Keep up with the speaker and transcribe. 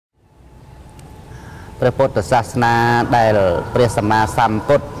ព្រះពុទ្ធសាសនាដែលព្រះសម្មាសម្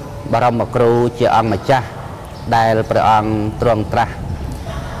ពុទ្ធបរមគ្រូជាអង្គម្ចាស់ដែលព្រះអង្គទ្រង់ត្រាស់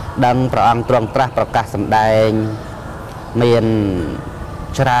ដឹងព្រះអង្គទ្រង់ត្រាស់ប្រកាសសម្ដែងមាន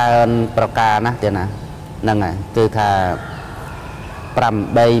ច្រើនប្រការណាស់ទៀតណាហ្នឹងហើយគឺថា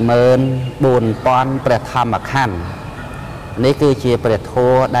 84000 ព្រះធម្មខណ្ឌនេះគឺជាព្រះធ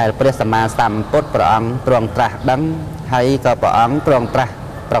ម៌ដែលព្រះសម្មាសម្ពុទ្ធព្រះអង្គទ្រង់ត្រាស់ដឹងហើយក៏ព្រះអង្គទ្រង់ត្រាស់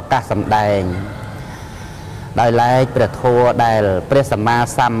ប្រកាសសម្ដែងដោយឡែកព្រះធម៌ដែលព្រះសម្មា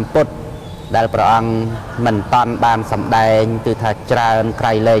សម្ពុទ្ធដែលព្រះអង្គមិនតាន់បានសម្ដែងគឺថាច្រើនក្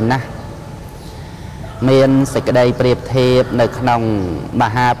រៃលែងណាស់មានសេចក្តីប្រៀបធៀបនៅក្នុងម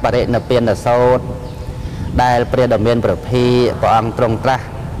ហាបរិនិព្វានសូត្រដែលព្រះដ៏មានព្រះភិក្ខព្រះអង្គទ្រង់ត្រាស់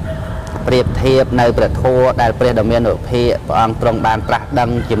ប្រៀបធៀបនៅព្រះធម៌ដែលព្រះដ៏មានព្រះភិក្ខព្រះអង្គទ្រង់បានត្រាស់ដឹង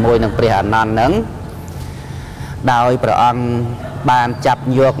ជាមួយនឹងព្រះអនន្តនឹងដោយព្រះអង្គបានចាប់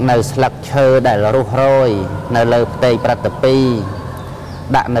យកនៅស្លឹកឈើដែលរុះរោយនៅលើផ្ទៃប្រតិពី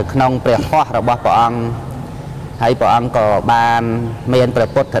ដាក់នៅក្នុងព្រះហស្ថរបស់ព្រះអង្គហើយព្រះអង្គក៏បានមានព្រះ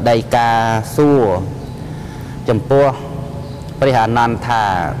ពុទ្ធដីកាសួរចំពោះព្រះអនន្តថា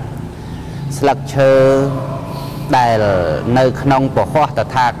ស្លឹកឈើដែលនៅក្នុងពហស្ថត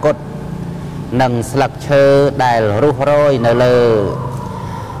ថាគតនិងស្លឹកឈើដែលរុះរោយនៅលើ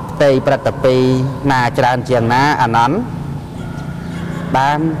ផ្ទៃប្រតិពីណាច្រើនជាងណាអនន្ត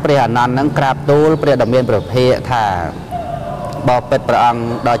បានព្រះអនន្តនឹងក្រាបទូលព្រះដ៏មានព្រះភិក្ខថាបបិទ្ធព្រះអង្គ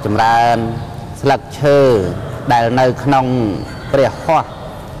ដ៏ចម្រើនស្លឹកឈើដែលនៅក្នុងព្រះហស្ថ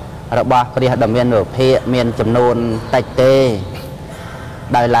របស់ព្រះដ៏មានព្រះភិក្ខមានចំនួនតិចទេ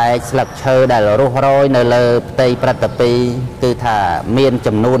ដោយឡែកស្លឹកឈើដែលរុះរោយនៅលើផ្ទៃប្រតិពីគឺថាមាន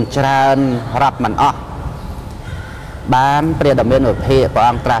ចំនួនច្រើនរាប់មិនអស់បានព្រះដ៏មានព្រះភិក្ខព្រះ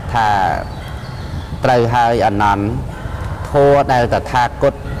អង្គត្រាស់ថាត្រូវហើយអនន្តធម៌ដែលតថាគ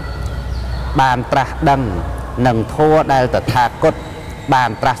តបានត្រាស់ដឹងនិងធម៌ដែលតថាគតបាន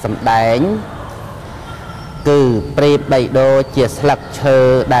ត្រាស់សម្ដែងគឺប្រៀបបីដូចជាស្លឹកឈើ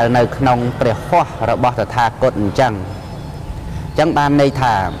ដែលនៅក្នុងព្រះហស្ថរបស់តថាគតអញ្ចឹងបានន័យ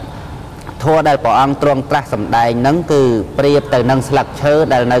ថាធម៌ដែលព្រះអង្គទ្រង់ត្រាស់សម្ដែងហ្នឹងគឺប្រៀបទៅនឹងស្លឹកឈើ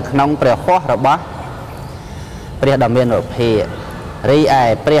ដែលនៅក្នុងព្រះហស្ថរបស់ព្រះដ៏មានព្រះភិក្ខរីឯ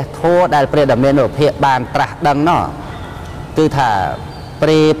ព្រះធម៌ដែលព្រះដ៏មានព្រះភិក្ខបានត្រាស់ដឹងនោះគឺថាប្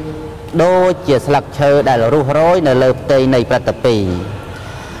រៀបដូចជាស្លឹកឈើដែលរុះរោយនៅលើផ្ទៃនៃប្រតិពី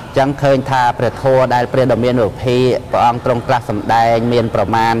ចឹងឃើញថាព្រះធម៌ដែលព្រះដ៏មានព្រះភិក្ខព្រះអង្គទ្រង់ត្រាស់សម្ដែងមានប្រ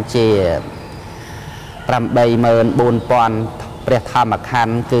មាណជា 84000 ព្រះធម្មខ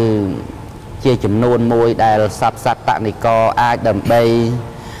ណ្ឌគឺជាចំនួនមួយដែលសព្វសត្តនិកអាចដើម្បី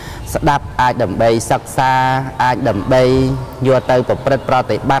ស្ដាប់អាចដើម្បីសិក្សាអាចដើម្បីយកទៅប្រព្រឹត្តប្រ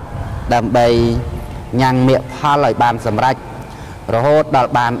តិបត្តិដើម្បីញ៉ាំងមគ្គផលឲ្យបានសម្រេចរហូតដ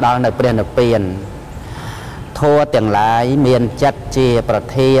ល់បានដល់នៅព្រះនិព្វានធម៌ទាំងឡាយមានចិត្តជាប្រ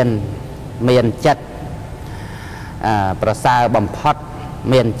ធានមានចិត្តប្រសើរបំផុត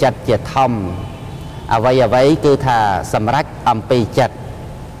មានចិត្តជាធំអ្វីគឺថាសម្រេចអំពីចិត្ត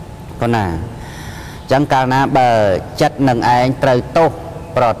ប៉ុណ្ណាចឹងកាលណាបើចិត្តនឹងឯងត្រូវទោស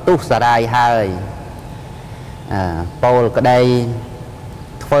ប្រទុះសារាយហើយពោលក្តី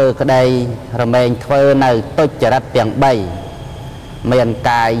ធ្វើក្តីរមែងធ្វើនៅទុច្ចរិតទាំង3មាន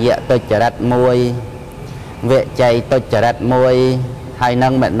កាយទុច្ចរិត1វិច័យទុច្ចរិត1ហើយនឹ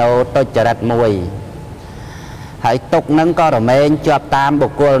ងមនោទុច្ចរិត1ហើយទុកនឹងក៏រមែងជាប់តាមបុ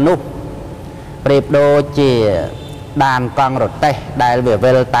គ្គលនោះប្រៀបដូចជាដានកង់រទេះដែលវា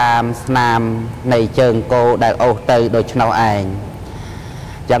វិលតាមស្នាមនៃជើងគោដែលអូសទៅដូច្នោះឯង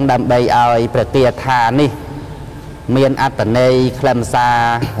ចឹងដើម្បីឲ្យព្រះគាថានេះមានអត្តន័យខ្លឹមសារ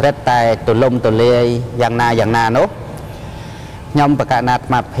រិតតែទូលំទូលាយយ៉ាងណានោះខ្ញុំបកណាអាត្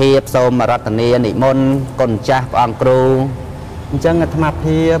មាភាពសូមរតនានិមន្តគុណចាស់ព្រះអង្គគ្រូអញ្ចឹងអាត្មា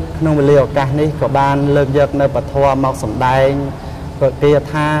ភាពក្នុងវេលាឱកាសនេះក៏បានលើកយកនៅពធមកសម្ដែងព្រះគា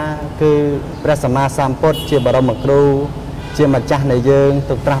ថាគឺព្រះសម្មាសម្ពុទ្ធជាបរមគ្រូជាម្ចាស់នៃយើង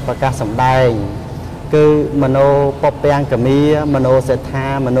ទុកត្រាស់ប្រកាសសម្ដែងគឺមនោពពាំងកមាមនោសេដ្ឋា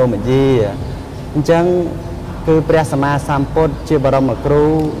មនោមយាអញ្ចឹងគឺព្រះសម្មាសម្ពុទ្ធជាបរមគ្រូ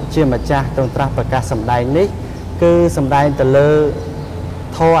ជាម្ចាស់ទ្រង់ត្រាស់ប្រកាសសម្ដែងនេះគឺសម្ដែងទៅលើ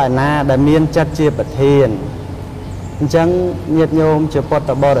ធម៌ឯណាដែលមានចិត្តជាប្រធានអញ្ចឹងញាតិញោមជាពុទ្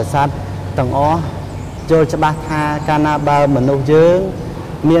ធបរិស័ទទាំងអស់យល់ច្បាស់ថាកាលណាបើមនុស្សយើង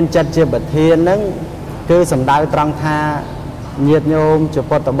មានចិត្តជាប្រធានហ្នឹងគឺសំដៅត្រង់ថាញាតិញោមជា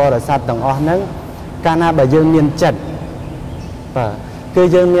ពុទ្ធបរិស័ទទាំងអស់ហ្នឹងកាលណាបើយើងមានចិត្តបាទគឺ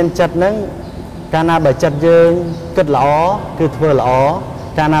យើងមានចិត្តហ្នឹងកាលណាបើចិត្តយើងគិតល្អគឺធ្វើល្អ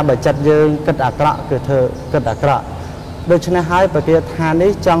កាលណាបើចិត្តយើងគិតអាក្រក់គឺធ្វើគិតអាក្រក់ ដូច្នេះហើយប្រគាថា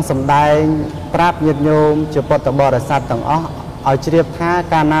នេះចង់សម្ដែងប្រាប់ញាតិញោមជាពុទ្ធបរិស័ទទាំងអស់ឲ្យជ្រាបថា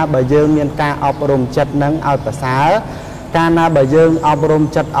កាលណាបើយើងមានការអប់រំចិត្តនឹងឲ្យប្រសើរកាលណាបើយើងអប់រំ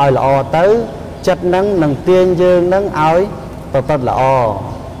ចិត្តឲ្យល្អទៅចិត្តនឹងនឹងទាញយើងនឹងឲ្យប្រព្រឹត្តល្អ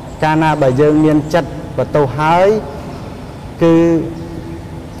កាលណាបើយើងមានចិត្តបន្ទោសហើយគឺ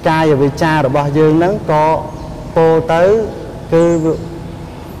កាយវិចាររបស់យើងនឹងក៏ពោលទៅគឺ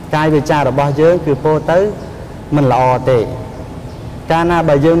កាយវិចាររបស់យើងគឺពោលទៅមិនល្អទេកាលណា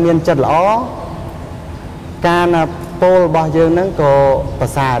បើយើងមានចិត្តល្អការណាពោលរបស់យើងនឹងក៏ប្រ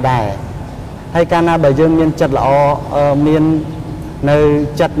សើរដែរហើយកាលណាបើយើងមានចិត្តល្អមាននៅ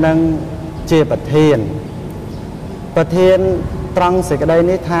ចិត្តនឹងជាប្រធានត្រង់សេចក្តី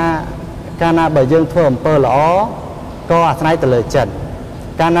នេះថាកាលណាបើយើងធ្វើអំពើល្អក៏អាស្រ័យទៅលើចិត្ត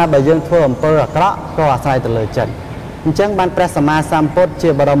កាលណាបើយើងធ្វើអំពើអាក្រក់ក៏អាស្រ័យទៅលើចិត្តអញ្ចឹងបានព្រះសម្មាសម្ពុទ្ធជា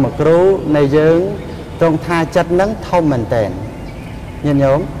បរមគ្រូនៃយើងទ្រង់ថាចិត្តនឹងធំមែនទែនញាតិ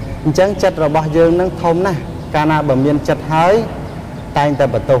ញោមអញ្ចឹងចិត្តរបស់យើងនឹងធំណាស់កាលណាបើមានចិត្តហើយតែងតែ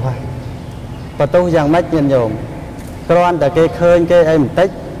បន្ទោសហើយបន្ទោសយ៉ាងម៉េចញាតិញោមគ្រាន់តែគេឃើញគេអីបន្តិច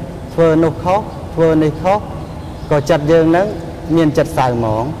ធ្វើនោះខុសធ្វើនេះខុសក៏ចិត្តយើងនឹងមានចិត្តសៅហ្ម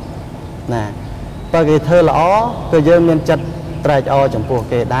ងណាបើគេធ្វើល្អក៏យើងមានចិត្តត្រេកអរចំពោះ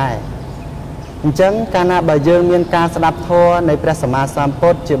គេដែរអញ្ចឹងកាលណាបើយើងមានការស្ដាប់ធម៌នៃព្រះសម្មាសម្ពុ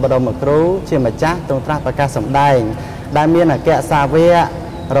ទ្ធជាបរមគ្រូជាម្ចាស់ទ្រង់ត្រាស់ប្រកាសសម្ដែងដែលមានអគ្គសាវក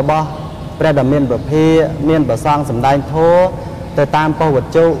របស់ព្រះដ៏មានពភាមានប្រសងសម្ដែងធម៌ទៅតាមប៉ុស្តិ៍វត្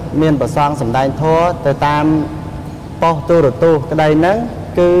ថុមានប្រសងសម្ដែងធម៌ទៅតាមប៉ុស្តិ៍ទូរទស្សន៍ក្តីហ្នឹង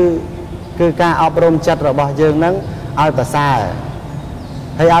គឺការអប់រំចិត្តរបស់យើងហ្នឹងឲ្យប្រសើរ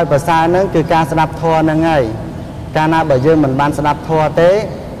ហើយឲ្យប្រសើរហ្នឹងគឺការស្ដាប់ធម៌ហ្នឹងហើយកាលណាបើយើងមិនបានស្ដាប់ធម៌ទេ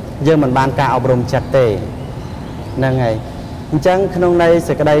យើងមិនបានការអប់រំចិត្តទេហ្នឹងហើយអញ្ចឹងក្នុងន័យ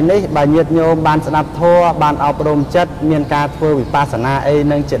សេចក្តីនេះបើញាតិញោមបានស្ដាប់ធម៌បានអប់រំចិត្តមានការធ្វើវិបស្សនាអី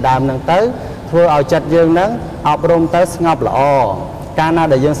នឹងជាដើមនឹងទៅធ្វើឲ្យចិត្តយើងនឹងអប់រំទៅស្ងប់ល្អកាលណា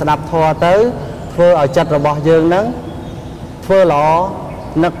ដែលយើងស្ដាប់ធម៌ទៅធ្វើឲ្យចិត្តរបស់យើងនឹងធ្វើល្អ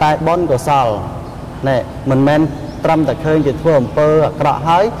នឹកតែបុណ្យកុសលណែមិនមែនត្រឹមតែឃើញគេធ្វើអំពើអាក្រក់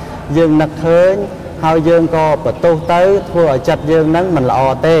ហើយយើងនឹកឃើញហើយយើងក៏បន្ទោសទៅធ្វើឲ្យចិត្តយើងនឹងមិនល្អ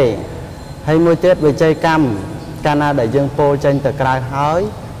ទេហើយមួយទៀតវិជ័យកម្មកាលណាដែលយើងពោលចេញទៅក្រៅហើយ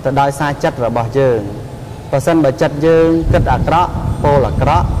ទៅដោយសារចិត្តរបស់យើងបើសិនបើចិត្តយើងគិតអាក្រក់ពោលអាក្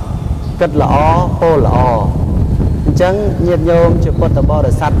រក់គិតល្អពោលល្អអញ្ចឹងញាតិញោមជាពុទ្ធប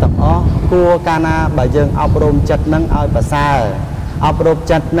រិស័ទទាំងអស់គួរកាលណាបើយើងអប់រំចិត្តនឹងឲ្យប្រសើរអប់រំ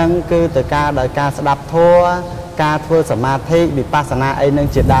ចិត្តនឹងគឺទៅការដោយការស្ដាប់ធម៌ការធ្វើសមាធិវិបស្សនាអីនឹង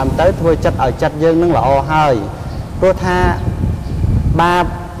ជាដើមទៅធ្វើចិត្តឲ្យចិត្តយើងនឹងល្អហើយព្រោះថាបាប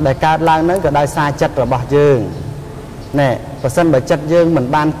ដែលកើតឡើងនឹងក៏ដោយសារចិត្តរបស់យើងណែបើសិនបើចិត្តយើងមិន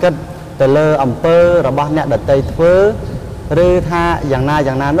បានគិតទៅលើអំពើរបស់អ្នកដទៃធ្វើឬថាយ៉ាង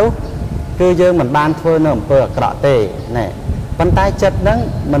ណានោះគឺយើងមិនបានធ្វើនៅអំពើអាក្រក់ទេណែប៉ុន្តែចិត្តហ្នឹង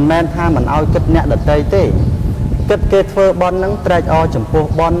មិនមែនថាមិនឲ្យគិតអ្នកដទៃទេគិតគេធ្វើបន់ហ្នឹងត្រេកអរចំពោះ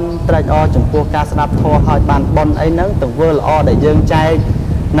បន់ត្រេកអរចំពោះការស្ដាប់ធម៌ឲ្យបានបន់អីហ្នឹងទង្វើល្អដែលយើងចែក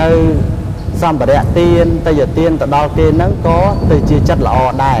នៅសម្ភារៈទានតយទានទៅដល់គេហ្នឹងក៏ទៅជាចិត្តល្អ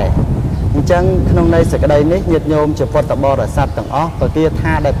ដែរអញ្ចឹងក្នុងន័យសេចក្តីនេះញាតិញោមជាពុទ្ធបរិស័ទទាំងអស់ប្រទា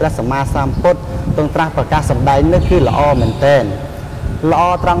ថាដែលព្រះសម្មាសម្ពុទ្ធទ្រង់ត្រាស់ប្រកាសសម្ដែងនេះគឺល្អមែនទែនល្អ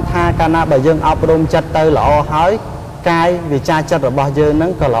ត្រង់ថាកាលណាបើយើងអប់រំចិត្តទៅល្អហើយកាយវិចារចិត្តរបស់យើងនឹ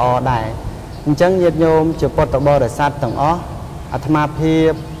ងក៏ល្អដែរអញ្ចឹងញាតិញោមជាពុទ្ធបរិស័ទទាំងអស់អាត្មាភា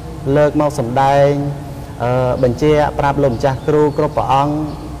ពលើកមកសម្ដែងបញ្ជាប្រាប់លោកម្ចាស់គ្រូគ្រប់ព្រះអង្គ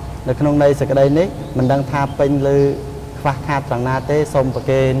នៅក្នុងន័យសេចក្តីនេះមិនដឹងថាពេញឬខ្វះខាតត្រង់ណាទេសូមប្រ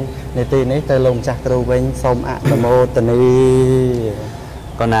គេននាទីនេះទៅលោកម្ចាស់គ្រូវិញសូមអនុមោទនី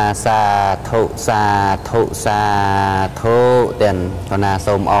កណាសាធុសាធុសាធុទាំងកណា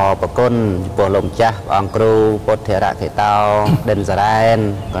សូមអរប្រគុណចំពោះលោកម្ចាស់ព្រះអង្គគ្រូពុទ្ធរកិតោដិនសរ៉ែន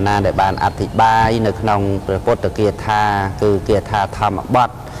កណាដែលបានអធិប្បាយនៅក្នុងព្រះពុទ្ធគាថាគឺគាថាធម្មបទ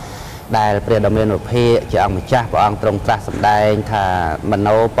ដែលព្រះដ៏មានវិភាកជាអង្គម្ចាស់ព្រះអង្គទ្រង់ត្រាស់សម្ដែងថាមโน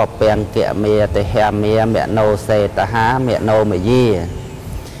ពពាំងគមេតិហមេមនោសេតហាមនោមយា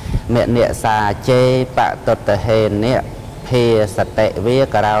មនិសាជេបតតហេនិភាសតិវា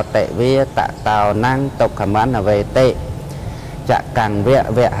ករោតិវាតតោណੰទុក្ខមនវេតិចកੰវៈ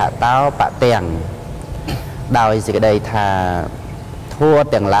វហតោបទាំងដោយសេចក្តីថាធัว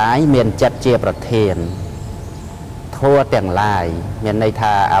ទាំងឡាយមានចិត្តជាប្រធានធัวទាំងឡាយមានន័យ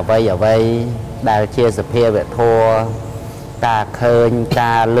ថាអវ័យដែលជាសភាវៈធัวការឃើញ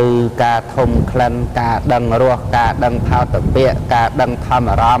ការឮការធំក្លិនការដឹងរសការដឹងផោតពាក្យការដឹងធម្ម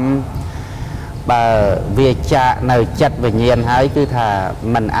អារម្មណ៍បើវាចាកនៅចិត្តវិញ្ញាណហើយគឺថា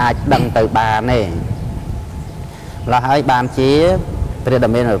มันអាចដឹងទៅបានទេ là hai bàn chế bây giờ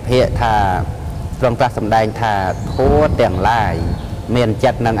mình ở phía thà trong ta sầm đài thà thua tiền lại miền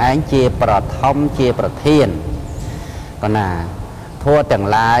chật năng ánh chia bờ thông chia bờ thiên còn là thua tiền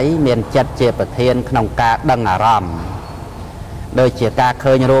lái miền chật chia bờ thiên không cá đằng à rầm đôi chia ta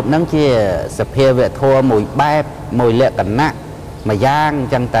khơi như rộp nắng chia sập phê về thua mùi bẹp mùi lệ cẩn nặng mà giang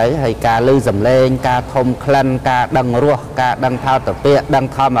chẳng tới hay ca lư dầm lên ca thông khăn ca đằng ruột ca đằng thao tập bịa đằng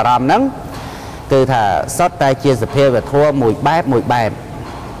thao mà rầm nắng cứ thà sót tay chia sập phê về thua mùi bẹp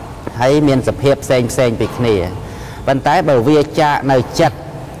hay miền sập phê xanh bị khỉ bàn tay bởi vì cha nơi chặt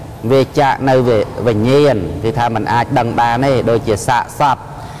về cha nơi về nhiên thì thà mình ai đằng ba này đôi chia xạ sập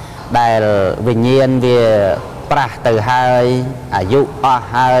đại về nhiên về pra từ hai dụ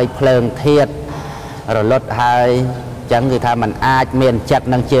hai phèn thiệt rồi lót hai chẳng người ta mình ai miền chặt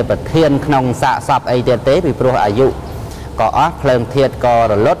năng chia bậc thiên không xạ sập ấy tiền tế vì pro dụ có phèn thiệt có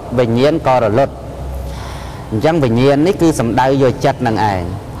rồi lót về nhiên có rồi lót chẳng về nhiên ấy cứ sầm đai vô chặt năng ai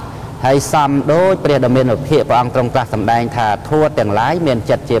hay xăm đôi bây giờ miền ở phía của ông trong ta sầm đai thà thua tiền lái miền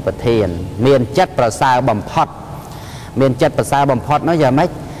chặt chia bậc thiên miền chặtประสาบำพดmiền chặtประสาบำพดnó giờ mấy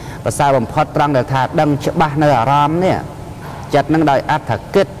ภาษาบำพดตรังแต่ถาดังฉบับในอารามเนี่ยจัดนั่งได้อัฐ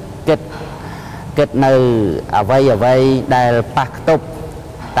กิจในอวัยได้ปักตุบ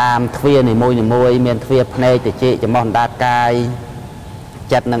ตามทวีในมวยเมียนทวีในติจิจะมองดากาย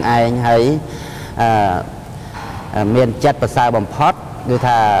จัดนั่งไอ้ให้เมียนจัดภาษาบำพดคือ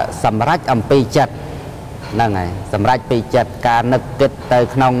ถ้าสำรักอัมปีจัดนั่งไงสำรักปีจัดการนึกกิจเตย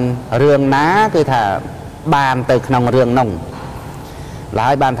ขนมเรื่องน้าคือถ้าบานเตยขนมเรื่องนงหลา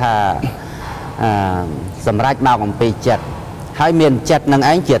ยบ้านธาสำรักมาของปีจัดให้เมียนจัดนังไ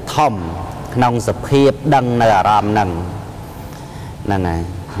อ้เจียทอมนองสะเพียบดังในอารามนั่งไง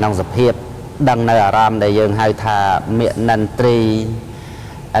นองสะเพียบดังในอารามได้ยังให้ธาเมียนันตรี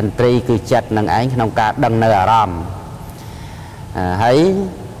อันตรีคือจัดนังไอ้นองการดังในอารามให้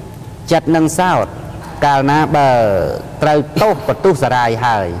จัดนังเศร้ากาลนาเบอร์ไตรโต๊ะประตูสลายใ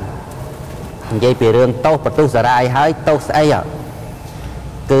ห้ยัยปีเรื่องโต๊ะประตูสลายให้โต๊ะไอ้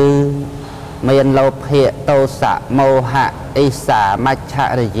คือเมียนโลภะโทสะโมหะอิสามัจฉ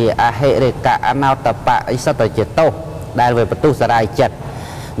ริยะเหริกะอนาตปะอิสตจิตโตได้เวประตูสลายจัด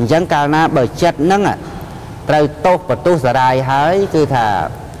ยังการนะเบอร์จัดนั่งอ่ะไตรโตประตูสลายหายคือถ้า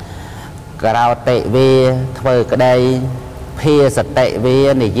กเราเตะเวทเวกระไดเพียสเตะเว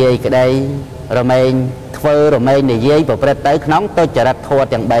ในเย่กระไดเราไม่ทเวเราไม่ในเย่ประเภทเตะน้องตัวจะรัดทัว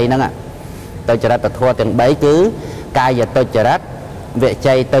อย่างใบนั่งอ่ะตัวจะรัดทัวอย่างใบคือกายจะตัวจะรัดเวใจ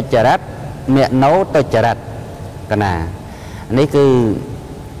ตัวจรัสเมียโน้ตัวจรัสกันนะนี่คือ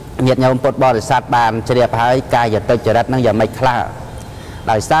เหตุโยมปดบริษัทบานเฉลี่ยพายกายอย่าตัวจรัสนั่งอย่าไม่คลาห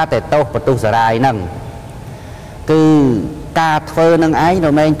ลายซาแต่โตประตูสลายนั่งคือกาเฟอร์นั่งไอ้เรา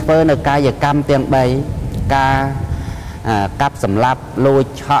ไม่เฟอร์ในกายอย่ากำเตียงใบกากับสำรับลุย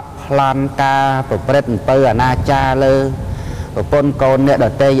เฉาะพลันกาประเภทเปอร์นาจาเลยปนโกนเนี่ยเด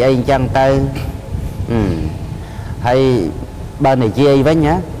ตเองจังเตยให้บ้านในเย่ไว้เ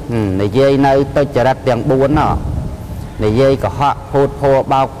นี้ยในเย่ในตัวจรัสอย่างบุญเนาะในเย่ก็เหาะพูดโพ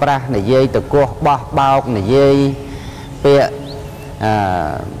เบาปลาในเย่ตัวกัวบ่เบาในเย่เปีย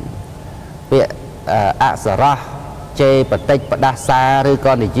อัศระเจปฏิปดาซาหรือก่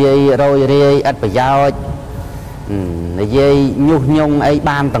อนในเย่โรยเรียอัดประยาวในเย่ยุยงไอ้บ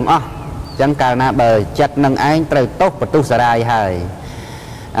านต่างอ้อจังการน่ะเบอร์จัดนังไอ้ไตรโต๊ะประตูสลายให้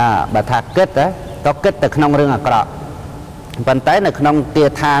บัตรเกิดนะก็เกิดแต่ขนมเรื่องกระปันไตในขนมเตีย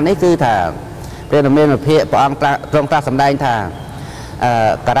ทานี่คือถ้าเป็นเมนเพียปองตรงตาสำได้ทา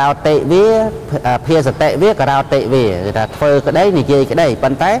กระดาวเตะเวียเพียสเตะเวียกระดาวเตะเวียแต่เฟอร์ก็ได้นี่เจก็ได้ปั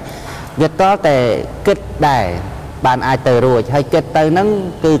นไตเวียก็แต่เกิดได้บานไอเตอร์รัวให้เกิดเตอร์นั่ง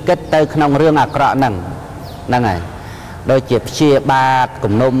คือเกิดเตอร์ขนมเรื่องกระนั่งไงโดยเจ็บเชียบาดก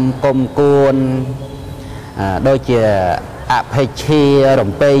ลุ่มนมกลมกูนโดยเจ็บอภัยเชียร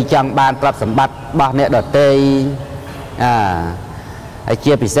มเปย์จังบานปรับสมบัติบ้านเนี่ยดอเตยไอเชี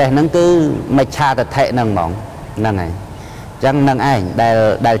ยพิเศษนั่นคือไม่ชาแต่เทนั่งมองนั่งไงจังนั่งไอ้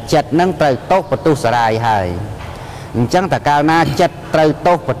ได้จัดนั่งไตรโต๊ะประตูสลายให้จังแต่กาวนาจัดไตรโ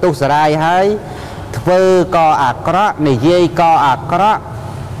ต๊ะประตูสลายให้ทเวก็อักระในเย่ก็อักระ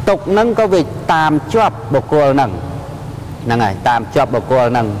ตกนั่งก็ไปตามจอบบุกโกลนั่งไงตามจอบบุกโกล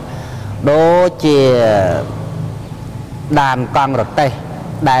นั่งโดเจียดานกองรถเตะ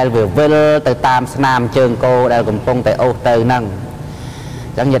ได้เวลแต่ตามสนามเชิงโกได้กำปงแต่โอเตอร์นั่ง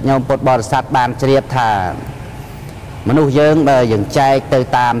จังหยัดโยมปดบริษัทบานเฉียบถ่ามนุษย์เยิงแบบอย่างใจเตย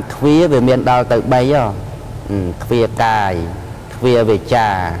ตามทวีเวเมียนดาวเตยใบย่อทวีกายทวีเวจา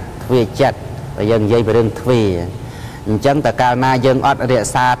ทวีจัดแต่ยังยัยไปเรื่องทวีจังแต่การนายังอดเรีย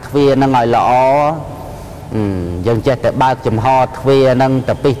ซาทวีนั่งหน่อยหล่อ dân chết tại bao chùm ho thuê nâng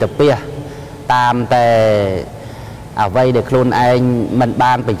tập pia tam tề à vây để luôn anh mình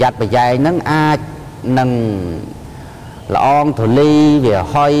ban phải giặt phải dài nâng a nâng là on thủ ly về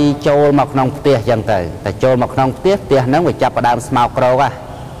hoi trôi mọc nông tia dân tề tại trôi mọc nông tia nâng phải chập vào đam small crow à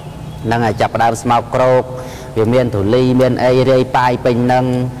nâng là chập vào đam small crow về miền thủ ly miền ai rây pai bình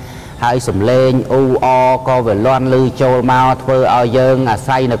nâng hai sủng lên u o co về loan lư trôi mau thưa ao dương à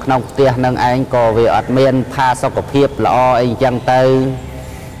say được nông tia nâng anh co về ở miền pha sau cột hiệp là o anh dân tề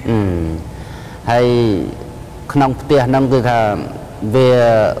hay nông tia nângคือ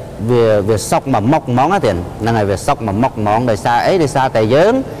về sóc mà móc món á tiền nâng này về sóc mà móc món đời xa ấy đời xa tại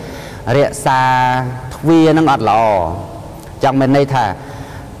dớn rịa xa thuê nâng ọt lọ trong bên đây thà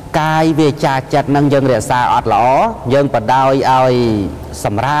cai về trà chặt nâng dân rịa xa ọt lọ dân bà đôi ai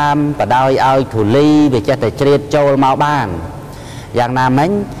sầm ram bà đôi ai thủ ly về chặt tại triệt châu mau bàn dạng nam ấy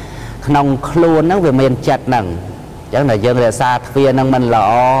nông luôn nâng về miền chặt nâng chẳng là dân rịa xa thuê nâng mình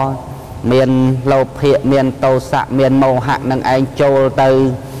lọ miền lâu phiện miền tàu sạ miền màu hạng nâng anh trôi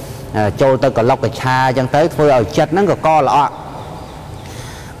từ cả lọc cái cha chẳng tới thôi ở chất nó có co lọ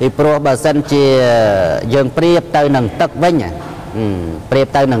vì pro bà dân chỉ dừng priệp tới nâng tức vinh priệp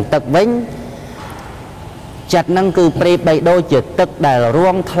tới nâng tức vinh chất nâng cứ priệp bay đôi chỉ tức để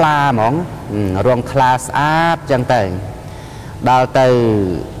ruông thla món ruông thla sát chẳng tới đào từ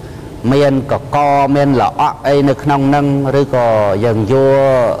miền có co miền lọ ấy nước nông nâng rồi có dừng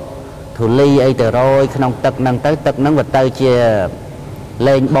vua thủ ly ấy từ rồi không tật nâng tới tật nâng vật tới chia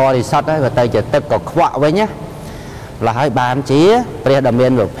lên bò thì sót đấy và tới chỉ tật có khọa với nhé là hai bàn chí bây giờ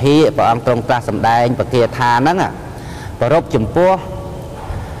miền rồi phi và ông trong ta sầm đai và kia thà nắng à và rốt chùm pua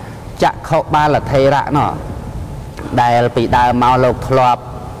chặt khâu ba là thầy rạ nó đài bị đài màu lục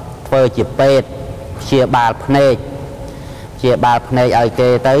thọp phơi chỉ pet chia ba này ở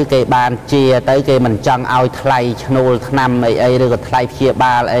kê tới kê bàn chia tới kê mình chăng ao thay nô năm ấy rồi thay chia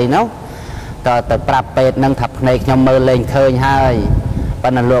ba ấy nó từ prap pet nâng thập này nhom mơ lên khơi hai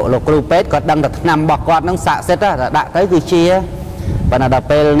và là lục lưu pet có đăng được năm bọc quạt nâng xạ xét á đã tới cứ chia và là đập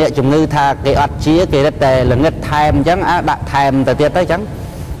pel nè chúng ngư tha cái ọt chia cái đất tề là ngất thèm chẳng á đã thèm từ tiết tới chẳng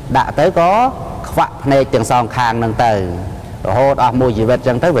đã tới có khoác này tiếng song khang nâng từ rồi hốt ở mùi gì vật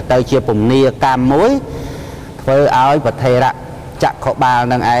chẳng tới về tới chia bùng nia cam muối với áo và thề ra chặt khổ ba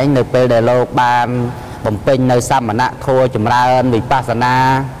nâng ấy nơi pel để lô ban bồng pin nơi xăm mà nạ thua chùm ra ơn vì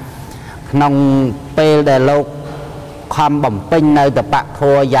pasana nông pel để lô khom bồng pin nơi tập bạc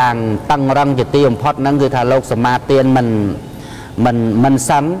thua vàng tăng răng chỉ tiêu phật nâng người thà lô sma tiên mình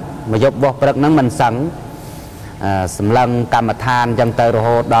sẵn mà giúp vô bậc nâng mình sẵn sầm lăng cam than trong tờ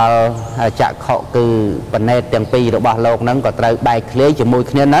hồ đo chặt khổ cứ phần này tiền pi được bao lâu nâng có trời bài khế chỉ mùi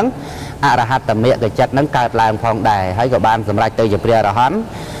khné nâng ra hát tầm miệng cái chất nâng cao làm phong đài hay của ban sầm rạch từ chụp ria ra hón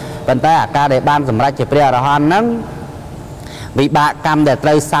phần tay ca để ban sầm rạch chụp ria ra hón nâng bị bạ cam để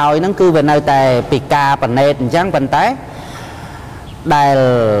trời sao nâng cứ về nơi tài pika phần này chẳng phần tay đài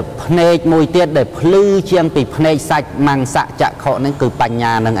phê mùi tiết để lư chiang bị phê sạch mang xạ chặt khổ nâng cứ bành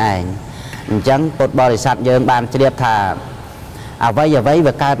nhà nâng ảnh chẳng một bò để sạch dương ban chỉ đẹp thà vây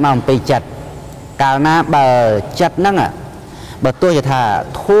về cao mong bị chặt cao na bờ chặt nâng bà tôiจะថា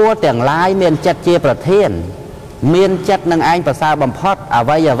ធัวទាំងឡាយមានចិត្តជាប្រធានមានចិត្តនឹងឯងប្រសើរបំផុតអ្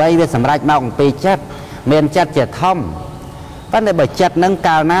វីវាសម្រេចមកអំពីចិត្តមានចិត្តជាធំប៉ុន្តែបើចិត្តនឹង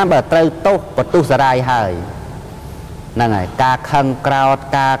កាលណាបើត្រូវទោសបន្ទុះសារាយហើយហ្នឹងហើយការខឹងក្រោធ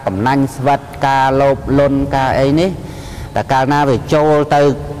ការកំណាញ់ស្វិតការលោភលន់ការអីនេះតែកាលណាវាចូលទៅ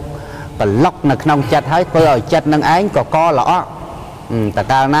ប្រឡុកនៅក្នុងចិត្តហើយធ្វើឲ្យចិត្តនឹងឯងកល្អតែ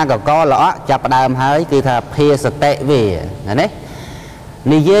កាលណាកល្អចាប់ដើមហើយគឺថាភាសតិវាណា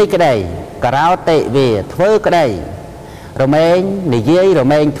និយាយក្តីក្រោតិវាធ្វើក្តីរមែងនិយាយរ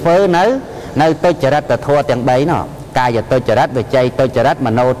មែងធ្វើនៅទុច្ចរិតធម៌ទាំង3នោះកាយទុច្ចរិតវិច័យទុច្ចរិតម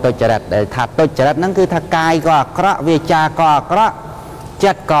โนទុច្ចរិតដែលថាទុច្ចរិតហ្នឹងគឺថាកាយក៏អាក្រក់វាចាក៏អាក្រក់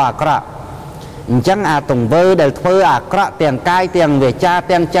ចិត្តក៏អាក្រក់អញ្ចឹងអាទង្វើដែលធ្វើអាក្រក់ទាំងកាយទាំងវាចា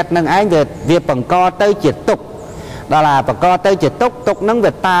ទាំងចិត្តនឹងឯងវាបង្កទៅជាទុក្ខដល់ឡាបង្កទៅជាទុក្ខហ្នឹង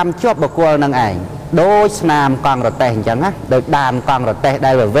វាតាមជាប់បុគ្គលនឹងឯងដូចស្នាមកង់រទេះអញ្ចឹងណាដូចដានកង់រទេះ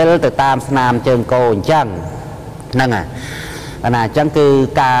ដែលវិលទៅតាមស្នាមជើងគោអញ្ចឹងហ្នឹងណាអញ្ចឹងគឺ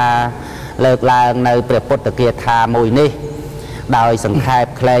ការលើកឡើងនៅព្រះពុទ្ធគាថាមួយនេះដោយសង្ខេប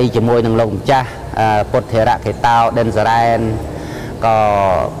ខ្លីជាមួយនឹងលោកម្ចាស់ពុទ្ធេរកេតោដិនសរ៉ែនក៏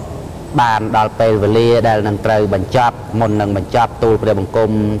បានដល់ពេលវេលាដែលនឹងត្រូវបញ្ចប់មុននឹងបញ្ចប់ទូលព្រះបង្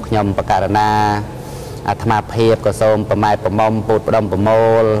គំខ្ញុំបករណាអាត្មាភាពក៏សូមប្រម៉ែប្រមុំពុទ្ធផ្ដុំប្រមូ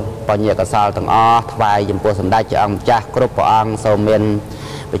លបញ្ញកសលទាំងអស់ថ្វាយចំពោះសម្ដេចព្រះអង្គម្ចាស់គ្រប់ព្រះអង្គសូមមាន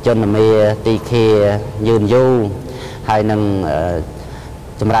បជននាទីឃាយឺនយូរហើយនឹង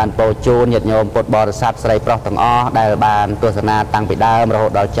ចម្រើនពោជូនញាតិញោមពុទ្ធបរិស័ទស្រីប្រុសទាំងអស់ដែលបានទស្សនាតាំងពីដើមរហូ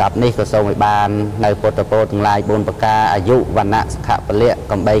តដល់ចប់នេះក៏សូមឲ្យបាននៅពុទ្ធពរទាំងឡាយ4ប្រការអាយុវណ្ណៈសុខៈពលៈ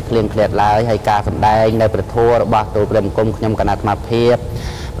កំបីគ្លៀងឃ្លាតឡើយហើយការសម្ដែងនៅព្រះធម៌របស់ទូលព្រះគុំខ្ញុំគណៈអាត្មាភាព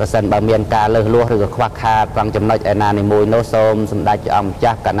ប្រសិនបើមានការលើសលួសឬក៏ខ្វះខាតត្រង់ចំណុចឯណានីមួយនោះសូមសម្ដេចព្រះអង្គម្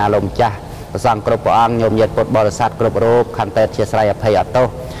ចាស់កណាលោកម្ចាស់ព្រះសង្ឃគ្រប់ព្រះអង្គញោមញាតិពុទ្ធបរិស័ទគ្រប់រូបខន្តីអធ្យាស្រ័យអភ័យអត់ទោស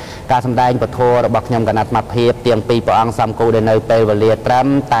ការសម្ដែងពធរបស់ខ្ញុំគណៈអាត្មាភាពទៀងពីព្រះអង្គសំគូដែលនៅពេលវេលាត្រឹម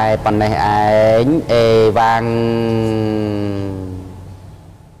តែប៉ុណ្ណេះឯងអេវ៉ាំង